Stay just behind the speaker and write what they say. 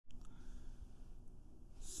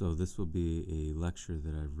So this will be a lecture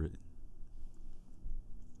that I've written.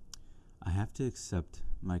 I have to accept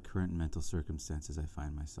my current mental circumstances I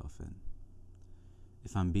find myself in.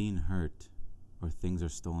 If I'm being hurt, or things are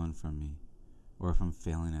stolen from me, or if I'm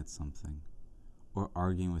failing at something, or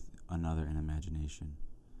arguing with another in imagination,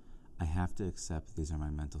 I have to accept these are my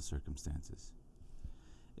mental circumstances.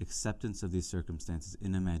 Acceptance of these circumstances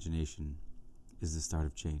in imagination is the start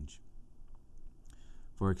of change.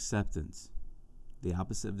 For acceptance, the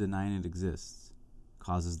opposite of denying it exists,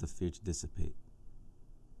 causes the fear to dissipate.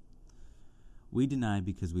 We deny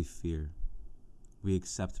because we fear. We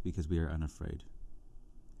accept because we are unafraid.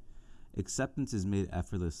 Acceptance is made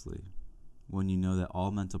effortlessly when you know that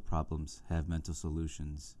all mental problems have mental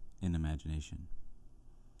solutions in imagination.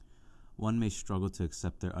 One may struggle to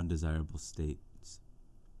accept their undesirable states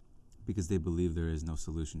because they believe there is no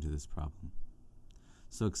solution to this problem.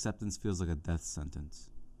 So acceptance feels like a death sentence.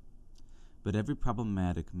 But every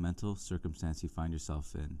problematic mental circumstance you find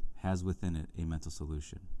yourself in has within it a mental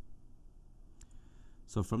solution.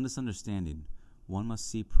 So from this understanding, one must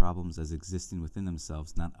see problems as existing within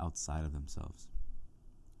themselves, not outside of themselves.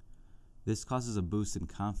 This causes a boost in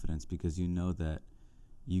confidence because you know that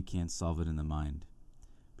you can't solve it in the mind,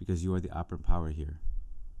 because you are the operant power here.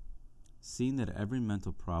 Seeing that every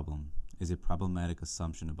mental problem is a problematic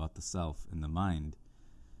assumption about the self in the mind,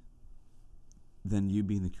 then you,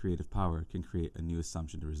 being the creative power, can create a new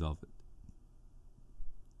assumption to resolve it.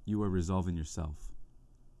 You are resolving yourself.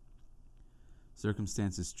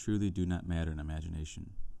 Circumstances truly do not matter in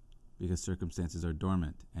imagination, because circumstances are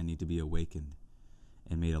dormant and need to be awakened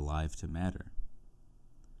and made alive to matter.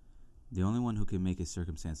 The only one who can make a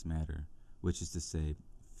circumstance matter, which is to say,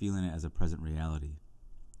 feeling it as a present reality,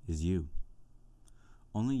 is you.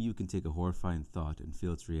 Only you can take a horrifying thought and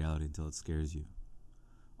feel its reality until it scares you.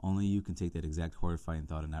 Only you can take that exact horrifying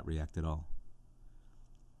thought and not react at all.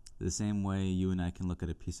 The same way you and I can look at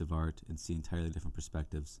a piece of art and see entirely different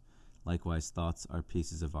perspectives, likewise thoughts are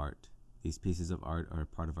pieces of art. These pieces of art are a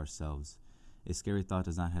part of ourselves. A scary thought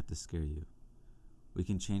does not have to scare you. We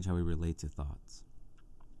can change how we relate to thoughts.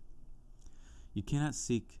 You cannot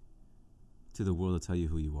seek to the world to tell you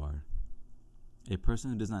who you are. A person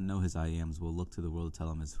who does not know his I ams will look to the world to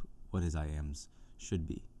tell him what his I ams should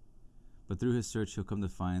be. But through his search, he'll come to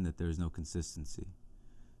find that there is no consistency.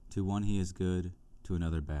 To one he is good, to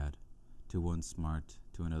another bad, to one smart,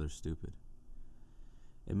 to another stupid.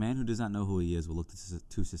 A man who does not know who he is will look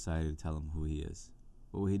to society to tell him who he is.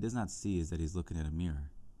 But what he does not see is that he's looking at a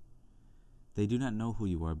mirror. They do not know who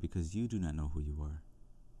you are because you do not know who you are.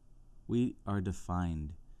 We are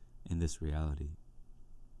defined in this reality.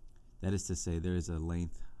 That is to say, there is a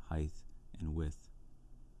length, height, and width.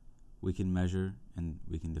 We can measure and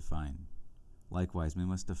we can define. Likewise, we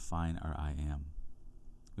must define our I am.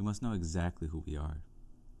 We must know exactly who we are.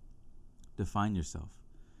 Define yourself,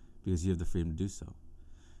 because you have the freedom to do so.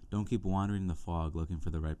 Don't keep wandering in the fog looking for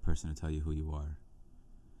the right person to tell you who you are.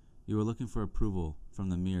 You are looking for approval from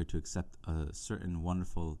the mirror to accept a certain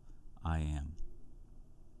wonderful I am.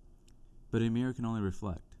 But a mirror can only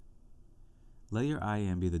reflect. Let your I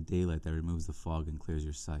am be the daylight that removes the fog and clears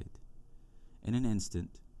your sight. In an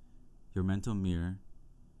instant, your mental mirror,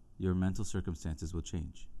 your mental circumstances will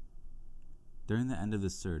change. During the end of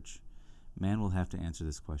this search, man will have to answer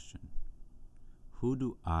this question. Who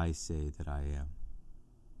do I say that I am?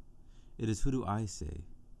 It is who do I say,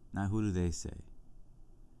 not who do they say.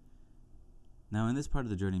 Now in this part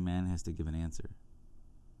of the journey, man has to give an answer.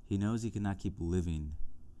 He knows he cannot keep living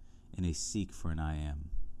in a seek for an I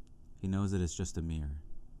am. He knows that it's just a mirror.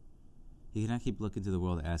 He cannot keep looking to the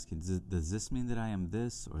world asking, does this mean that I am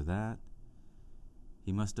this or that?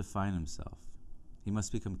 He must define himself. He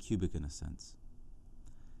must become cubic in a sense.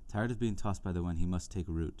 Tired of being tossed by the wind, he must take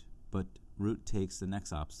root. But root takes the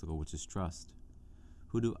next obstacle, which is trust.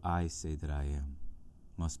 Who do I say that I am?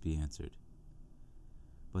 Must be answered.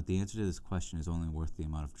 But the answer to this question is only worth the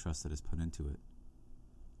amount of trust that is put into it.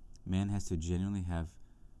 Man has to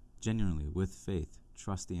genuinely, with faith,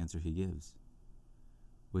 trust the answer he gives,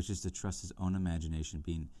 which is to trust his own imagination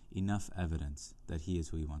being enough evidence that he is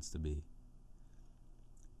who he wants to be.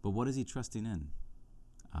 But what is he trusting in?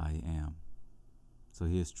 I am. So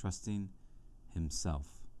he is trusting himself.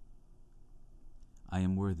 I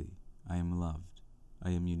am worthy. I am loved. I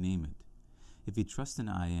am, you name it. If he trusts in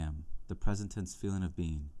I am, the present tense feeling of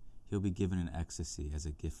being, he'll be given an ecstasy as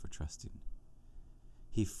a gift for trusting.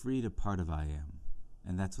 He freed a part of I am,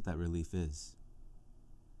 and that's what that relief is.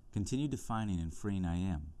 Continue defining and freeing I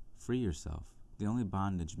am. Free yourself. The only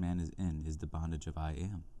bondage man is in is the bondage of I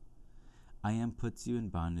am. I am puts you in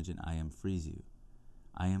bondage and I am frees you.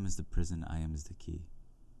 I am is the prison, I am is the key.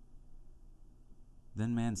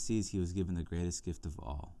 Then man sees he was given the greatest gift of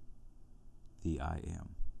all, the I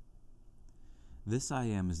am. This I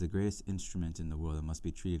am is the greatest instrument in the world and must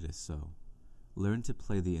be treated as so. Learn to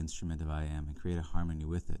play the instrument of I am and create a harmony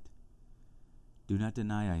with it. Do not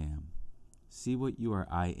deny I am. See what you are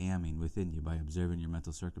I aming within you by observing your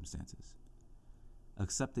mental circumstances.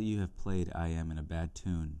 Accept that you have played I am in a bad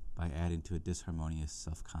tune by adding to it disharmonious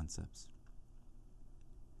self-concepts.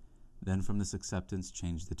 Then from this acceptance,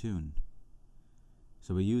 change the tune.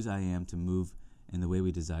 So we use I am to move in the way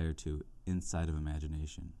we desire to inside of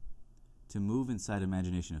imagination. To move inside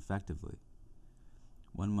imagination effectively,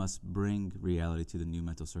 one must bring reality to the new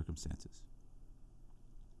mental circumstances.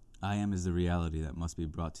 I am is the reality that must be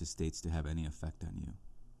brought to states to have any effect on you.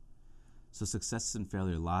 So success and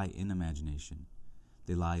failure lie in imagination.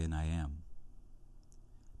 They lie in I am.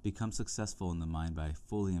 Become successful in the mind by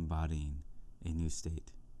fully embodying a new state,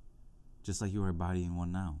 just like you are embodying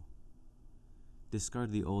one now.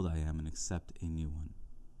 Discard the old I am and accept a new one.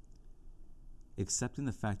 Accepting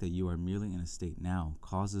the fact that you are merely in a state now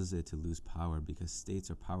causes it to lose power because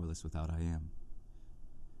states are powerless without I am.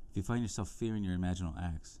 If you find yourself fearing your imaginal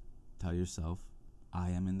acts, tell yourself, I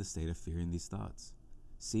am in the state of fearing these thoughts.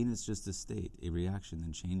 Seeing it's just a state, a reaction,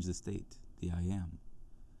 then change the state, the I am.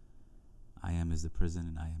 I am is the prison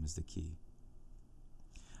and I am is the key.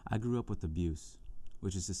 I grew up with abuse,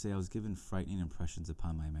 which is to say I was given frightening impressions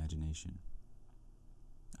upon my imagination.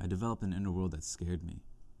 I developed an inner world that scared me.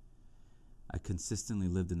 I consistently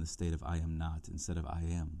lived in the state of I am not instead of I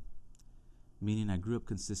am, meaning I grew up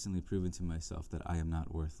consistently proving to myself that I am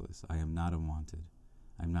not worthless, I am not unwanted,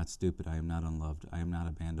 I am not stupid, I am not unloved, I am not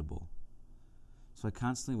abandonable. So I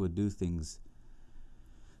constantly would think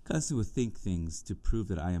things to prove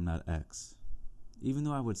that I am not X, even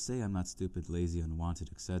though I would say I'm not stupid, lazy,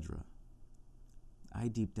 unwanted, etc. I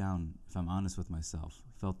deep down, if I'm honest with myself,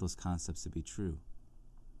 felt those concepts to be true.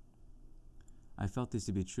 I felt these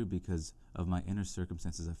to be true because of my inner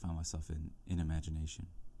circumstances I found myself in imagination.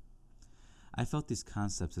 I felt these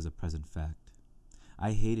concepts as a present fact.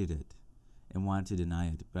 I hated it and wanted to deny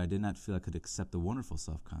it, but I did not feel I could accept the wonderful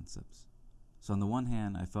self-concepts. So on the one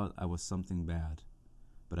hand, I felt I was something bad,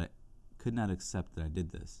 but I could not accept that I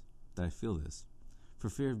did this, that I feel this, for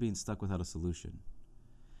fear of being stuck without a solution.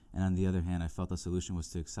 And on the other hand, I felt the solution was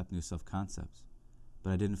to accept new self-concepts,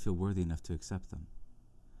 but I didn't feel worthy enough to accept them.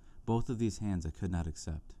 Both of these hands I could not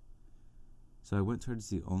accept. So I went towards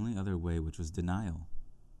the only other way, which was denial.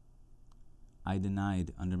 I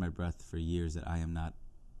denied under my breath for years that I am not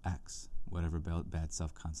X, whatever bad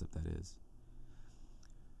self-concept that is.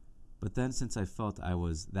 But then, since I felt I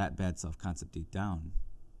was that bad self-concept deep down,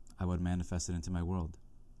 I would manifest it into my world.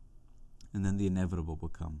 And then the inevitable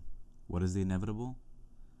would come. What is the inevitable?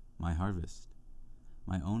 My harvest.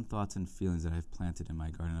 My own thoughts and feelings that I have planted in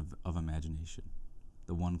my garden of imagination.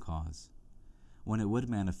 The one cause. When it would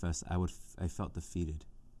manifest, I felt defeated.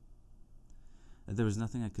 That there was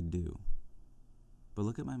nothing I could do. But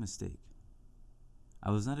look at my mistake.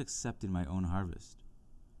 I was not accepting my own harvest.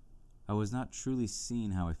 I was not truly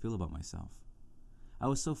seeing how I feel about myself. I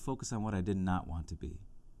was so focused on what I did not want to be.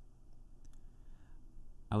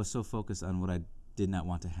 I was so focused on what I did not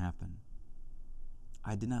want to happen.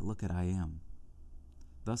 I did not look at I am.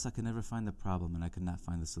 Thus, I could never find the problem and I could not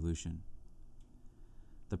find the solution.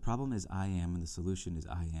 The problem is I am and the solution is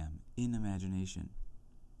I am in imagination.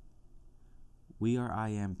 We are I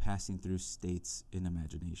am passing through states in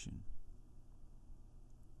imagination.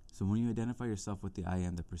 So when you identify yourself with the I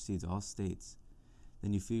am that precedes all states,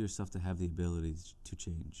 then you feel yourself to have the ability to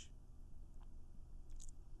change.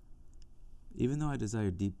 Even though I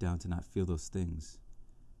desire deep down to not feel those things,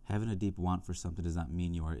 having a deep want for something does not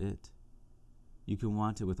mean you are it. You can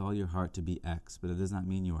want it with all your heart to be X, but it does not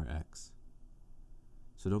mean you are X.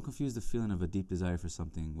 So don't confuse the feeling of a deep desire for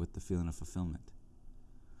something with the feeling of fulfillment.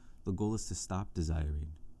 The goal is to stop desiring,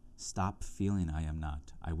 stop feeling I am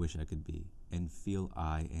not, I wish I could be, and feel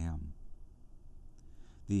I am.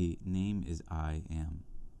 The name is I am.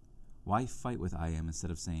 Why fight with I am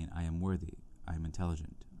instead of saying I am worthy, I am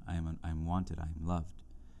intelligent, I am wanted, I am loved?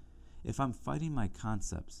 If I'm fighting my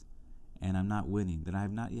concepts and I'm not winning, then I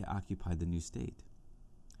have not yet occupied the new state.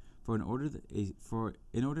 In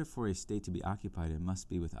order for a state to be occupied, it must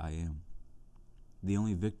be with I am. The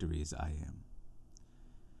only victory is I am.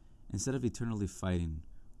 Instead of eternally fighting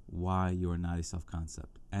why you are not a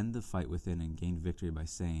self-concept, end the fight within and gain victory by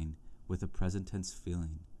saying, with a present tense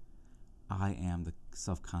feeling, I am the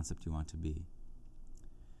self-concept you want to be.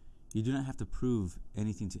 You do not have to prove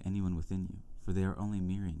anything to anyone within you, for they are only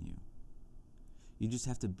mirroring you. You just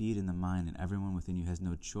have to be it in the mind, and everyone within you has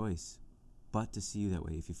no choice but to see you that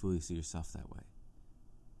way if you fully see yourself that way.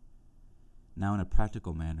 Now, in a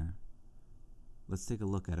practical manner, let's take a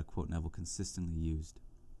look at a quote Neville consistently used.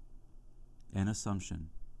 An assumption,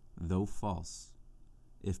 though false,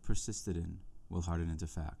 if persisted in, will harden into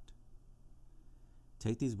fact.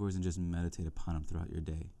 Take these words and just meditate upon them throughout your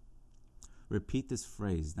day. Repeat this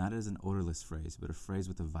phrase, not as an odorless phrase, but a phrase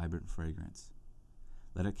with a vibrant fragrance.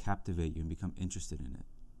 Let it captivate you and become interested in it.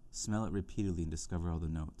 Smell it repeatedly and discover all the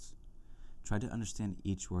notes. Try to understand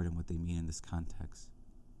each word and what they mean in this context.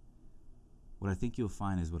 What I think you'll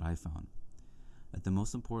find is what I found, that the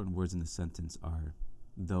most important words in the sentence are,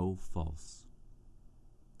 though false.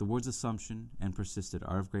 The words assumption and persisted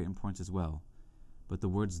are of great importance as well, but the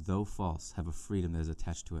words though false have a freedom that is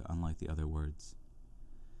attached to it, unlike the other words.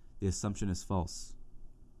 The assumption is false.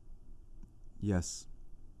 Yes,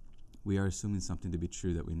 we are assuming something to be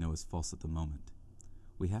true that we know is false at the moment.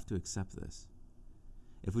 We have to accept this.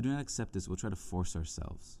 If we do not accept this, we'll try to force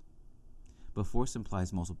ourselves. But force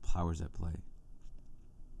implies multiple powers at play.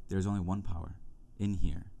 There is only one power, in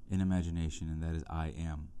here, in imagination, and that is I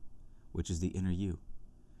am, which is the inner you.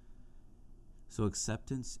 So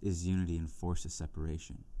acceptance is unity and force is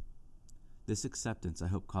separation. This acceptance, I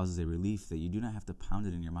hope, causes a relief that you do not have to pound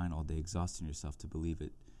it in your mind all day, exhausting yourself to believe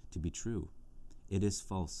it to be true. It is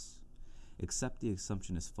false. Accept the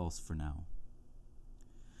assumption is false for now.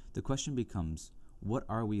 The question becomes, what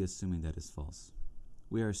are we assuming that is false?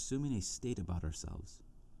 We are assuming a state about ourselves.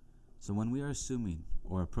 So when we are assuming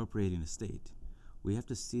or appropriating a state, we have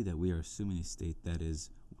to see that we are assuming a state that is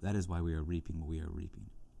why we are reaping what we are reaping.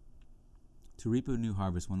 To reap a new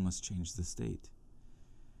harvest, one must change the state.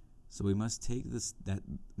 So we must take the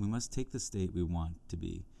state we want to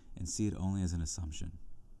be and see it only as an assumption.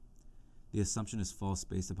 The assumption is false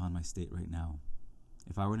based upon my state right now.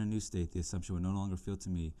 If I were in a new state, the assumption would no longer feel to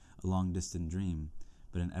me a long-distant dream,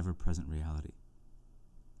 but an ever-present reality.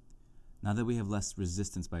 Now that we have less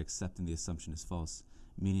resistance by accepting the assumption is false,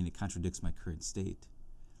 meaning it contradicts my current state,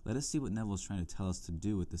 let us see what Neville is trying to tell us to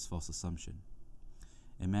do with this false assumption.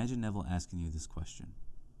 Imagine Neville asking you this question.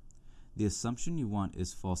 The assumption you want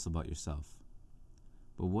is false about yourself.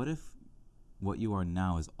 But what if what you are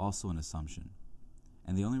now is also an assumption,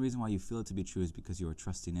 and the only reason why you feel it to be true is because you are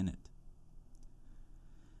trusting in it?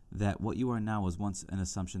 That what you are now was once an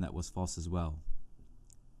assumption that was false as well,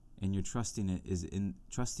 and your trusting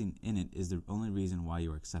in it is the only reason why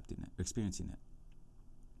you are experiencing it.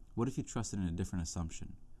 What if you trusted in a different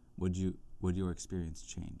assumption? Would your experience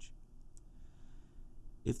change?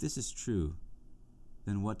 If this is true,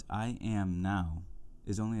 then what I am now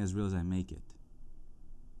is only as real as I make it.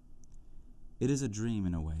 It is a dream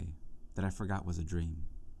in a way that I forgot was a dream.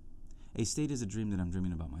 A state is a dream that I'm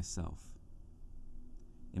dreaming about myself.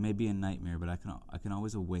 It may be a nightmare, but I can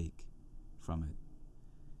always awake from it.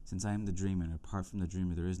 Since I am the dreamer, and apart from the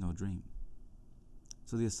dreamer, there is no dream.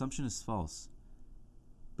 So the assumption is false.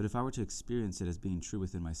 But if I were to experience it as being true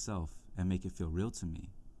within myself and make it feel real to me,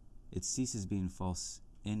 it ceases being false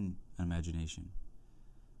in imagination.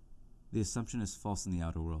 The assumption is false in the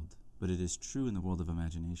outer world, but it is true in the world of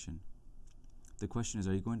imagination. The question is,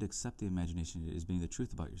 are you going to accept the imagination as being the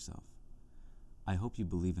truth about yourself? I hope you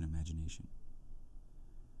believe in imagination.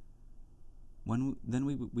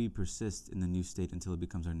 We persist in the new state until it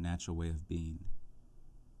becomes our natural way of being.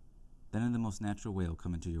 Then in the most natural way it will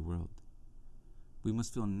come into your world. We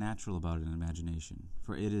must feel natural about it in imagination,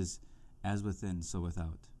 for it is as within, so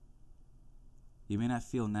without. You may not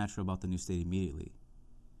feel natural about the new state immediately.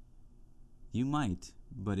 You might,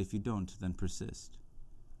 but if you don't, then persist.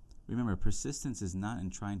 Remember, persistence is not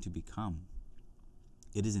in trying to become.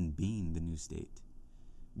 It is in being the new state.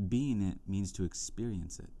 Being it means to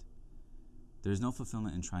experience it. There is no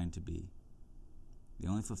fulfillment in trying to be. The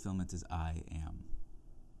only fulfillment is I am.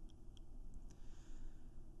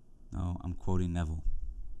 No, I'm quoting Neville.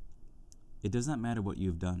 It does not matter what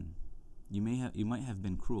you've done. You might have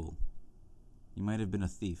been cruel. You might have been a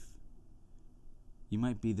thief. You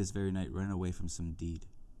might be this very night running away from some deed.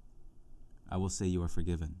 I will say you are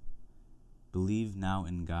forgiven. Believe now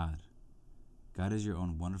in God. God is your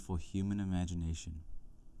own wonderful human imagination,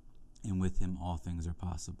 and with Him all things are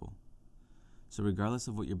possible. So regardless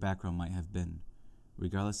of what your background might have been,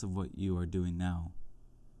 regardless of what you are doing now,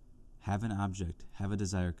 have an object, have a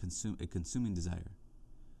desire, a consuming desire.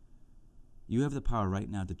 You have the power right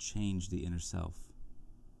now to change the inner self.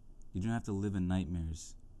 You don't have to live in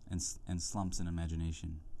nightmares and slumps in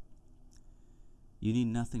imagination. You need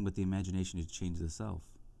nothing but the imagination to change the self.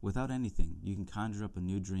 Without anything, you can conjure up a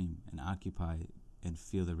new dream and occupy and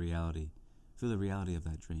feel the reality of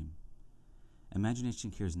that dream.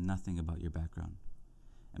 Imagination cares nothing about your background.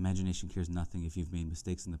 Imagination cares nothing if you've made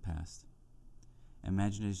mistakes in the past.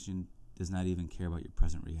 Imagination does not even care about your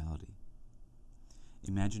present reality.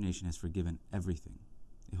 Imagination has forgiven everything.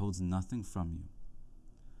 It holds nothing from you.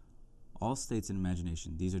 All states in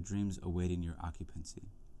imagination, these are dreams awaiting your occupancy.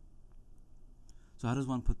 So how does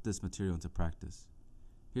one put this material into practice?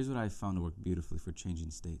 Here's what I have found to work beautifully for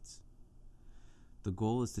changing states. The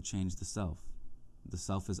goal is to change the self. The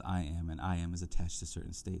self is I am, and I am is attached to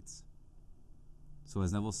certain states. So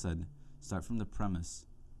as Neville said, start from the premise,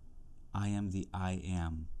 I am the I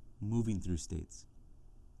am, moving through states.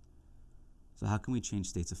 So how can we change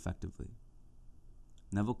states effectively?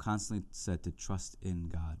 Neville constantly said to trust in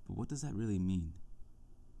God, but what does that really mean?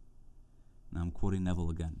 Now I'm quoting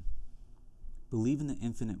Neville again. Believe in the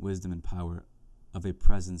infinite wisdom and power of a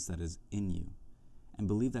presence that is in you, and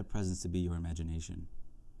believe that presence to be your imagination.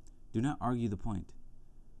 Do not argue the point.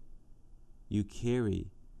 You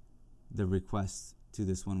carry the request to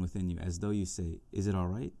this one within you as though you say, is it all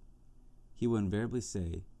right? He will invariably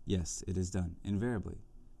say, yes, it is done. Invariably.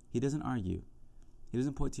 He doesn't argue. He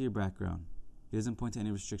doesn't point to your background. He doesn't point to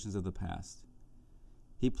any restrictions of the past.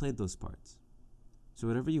 He played those parts. So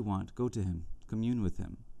whatever you want, go to him. Commune with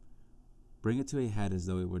him. Bring it to a head as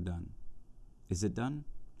though it were done. Is it done?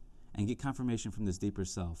 And get confirmation from this deeper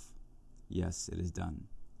self. Yes, it is done.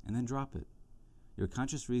 And then drop it. Your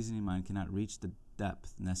conscious reasoning mind cannot reach the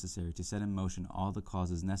depth necessary to set in motion all the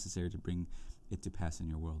causes necessary to bring it to pass in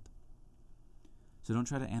your world. So don't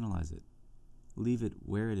try to analyze it. Leave it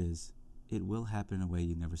where it is. It will happen in a way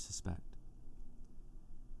you never suspect.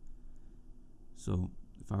 So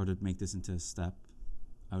if I were to make this into a step,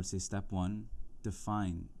 I would say step 1,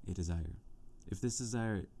 define a desire. If this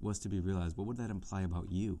desire was to be realized, what would that imply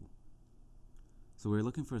about you? So we're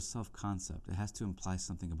looking for a self-concept. It has to imply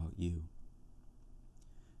something about you.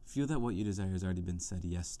 Feel that what you desire has already been said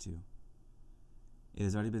yes to. It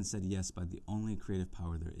has already been said yes by the only creative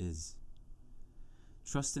power there is.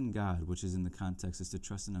 Trust in God, which is in the context, is to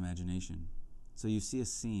trust in imagination. So you see a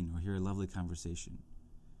scene or hear a lovely conversation.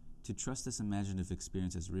 To trust this imaginative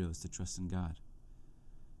experience as real is to trust in God.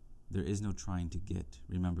 There is no trying to get.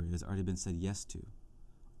 Remember, it has already been said yes to.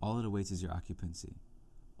 All it awaits is your occupancy.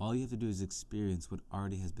 All you have to do is experience what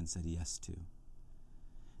already has been said yes to.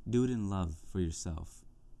 Do it in love for yourself,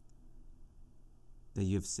 that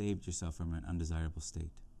you have saved yourself from an undesirable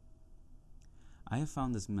state. I have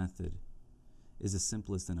found this method is the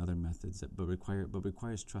simplest than other methods, but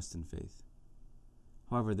requires trust and faith.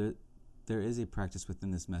 However, there is a practice within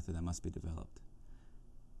this method that must be developed.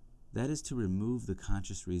 That is to remove the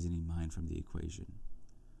conscious reasoning mind from the equation.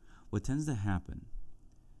 What tends to happen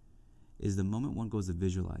is the moment one goes to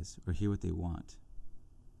visualize or hear what they want,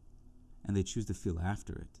 and they choose to feel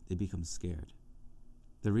after it, they become scared.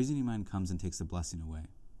 The reasoning mind comes and takes the blessing away.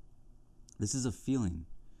 This is a feeling,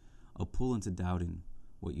 a pull into doubting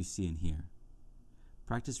what you see and hear.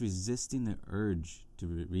 Practice resisting the urge to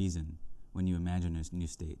reason when you imagine a new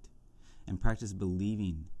state, and practice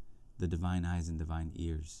believing the divine eyes and divine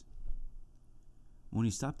ears. When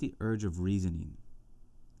you stop the urge of reasoning,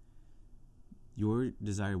 your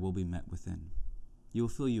desire will be met within. You will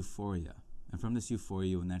feel euphoria, and from this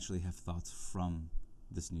euphoria you will naturally have thoughts from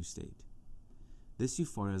this new state. This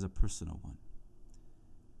euphoria is a personal one.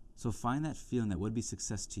 So find that feeling that would be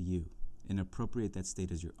success to you and appropriate that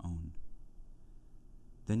state as your own.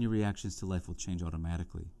 Then your reactions to life will change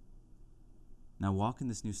automatically. Now walk in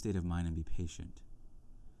this new state of mind and be patient.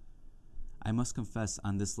 I must confess,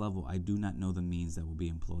 on this level, I do not know the means that will be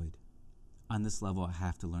employed. On this level, I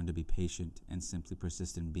have to learn to be patient and simply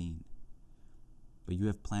persist in being. But you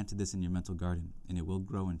have planted this in your mental garden, and it will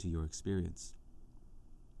grow into your experience.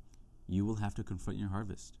 You will have to confront your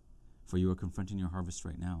harvest, for you are confronting your harvest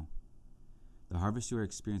right now. The harvest you are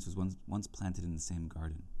experiencing was once planted in the same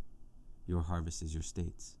garden. Your harvest is your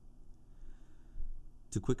states.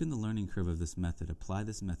 To quicken the learning curve of this method, apply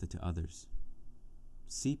this method to others.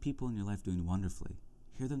 See people in your life doing wonderfully.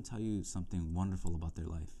 Hear them tell you something wonderful about their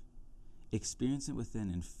life. Experience it within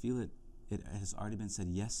and feel it has already been said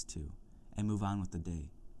yes to, and move on with the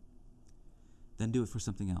day. Then do it for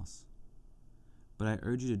something else. But I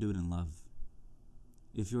urge you to do it in love.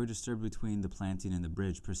 If you are disturbed between the planting and the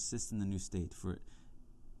bridge, persist in the new state, for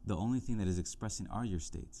the only thing that is expressing are your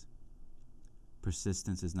states.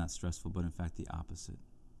 Persistence is not stressful, but in fact the opposite.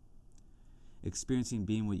 Experiencing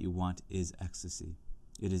being what you want is ecstasy.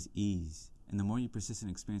 It is ease, and the more you persist in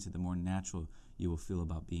experience it, the more natural you will feel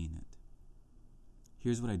about being it.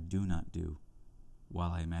 Here's what I do not do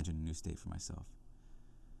while I imagine a new state for myself.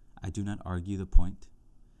 I do not argue the point.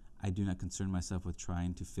 I do not concern myself with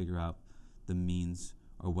trying to figure out the means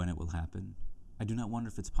or when it will happen. I do not wonder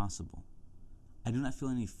if it's possible. I do not feel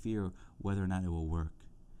any fear whether or not it will work.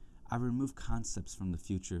 I remove concepts from the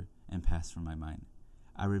future and past from my mind.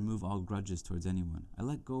 I remove all grudges towards anyone. I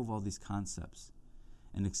let go of all these concepts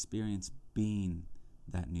and experience being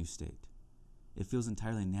that new state. It feels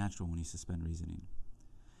entirely natural when you suspend reasoning.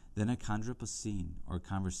 Then I conjure up a scene or a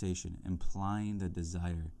conversation implying the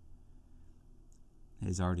desire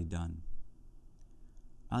is already done.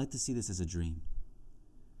 I like to see this as a dream.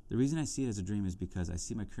 The reason I see it as a dream is because I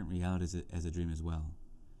see my current reality as a dream as well.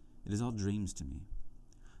 It is all dreams to me.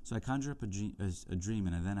 So I conjure up a dream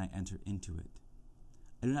and then I enter into it.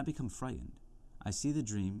 I do not become frightened. I see the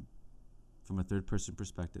dream from a third-person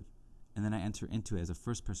perspective, and then I enter into it as a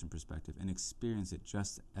first-person perspective and experience it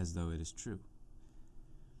just as though it is true.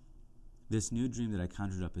 This new dream that I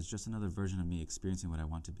conjured up is just another version of me experiencing what I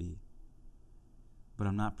want to be. But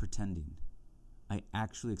I'm not pretending. I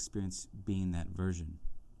actually experience being that version.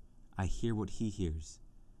 I hear what he hears.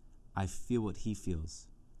 I feel what he feels.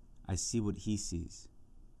 I see what he sees.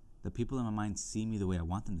 The people in my mind see me the way I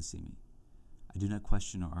want them to see me. I do not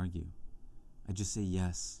question or argue. I just say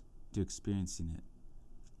yes to experiencing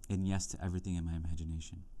it and yes to everything in my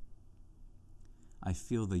imagination. I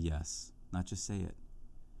feel the yes, not just say it.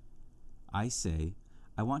 I say,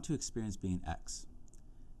 I want to experience being X.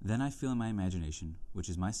 Then I feel in my imagination, which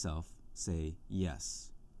is myself, say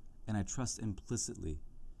yes. And I trust implicitly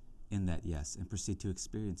in that yes and proceed to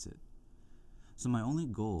experience it. So my only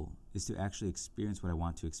goal is to actually experience what I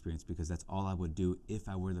want to experience, because that's all I would do if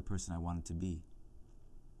I were the person I wanted to be.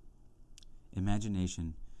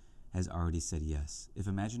 Imagination has already said yes. If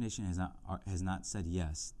imagination has not said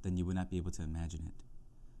yes, then you would not be able to imagine it.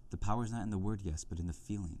 The power is not in the word yes, but in the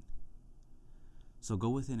feeling. So go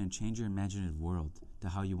within and change your imaginative world to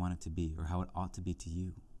how you want it to be, or how it ought to be to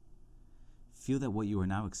you. Feel that what you are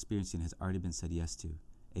now experiencing has already been said yes to.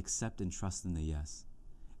 Accept and trust in the yes.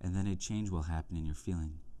 And then a change will happen in your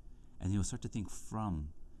feeling. And you'll start to think from,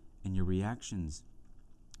 and your reactions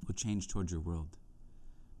will change towards your world.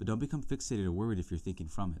 But don't become fixated or worried if you're thinking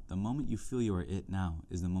from it. The moment you feel you are it now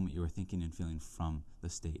is the moment you are thinking and feeling from the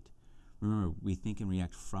state. Remember, we think and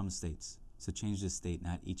react from states. So change this state,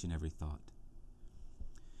 not each and every thought.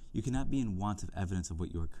 You cannot be in want of evidence of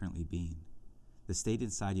what you are currently being. The state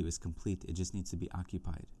inside you is complete. It just needs to be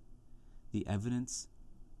occupied. The evidence,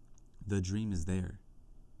 the dream is there.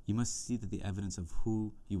 You must see that the evidence of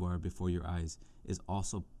who you are before your eyes is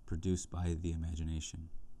also produced by the imagination.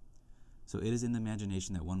 So it is in the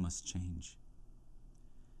imagination that one must change.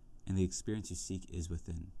 And the experience you seek is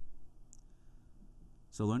within.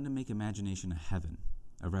 So learn to make imagination a heaven,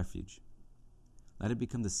 a refuge. Let it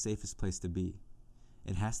become the safest place to be.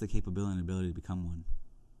 It has the capability and ability to become one.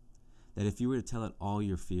 That if you were to tell it all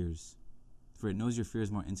your fears, for it knows your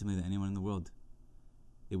fears more intimately than anyone in the world,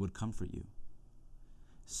 it would comfort you.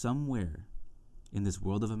 Somewhere in this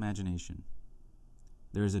world of imagination,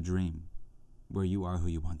 there is a dream where you are who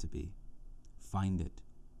you want to be. Find it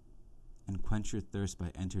and quench your thirst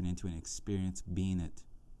by entering into an experience, being it.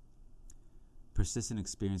 Persist in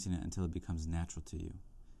experiencing it until it becomes natural to you,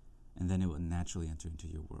 and then it will naturally enter into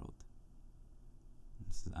your world.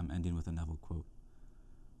 I'm ending with a Neville quote.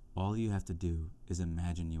 All you have to do is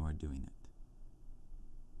imagine you are doing it.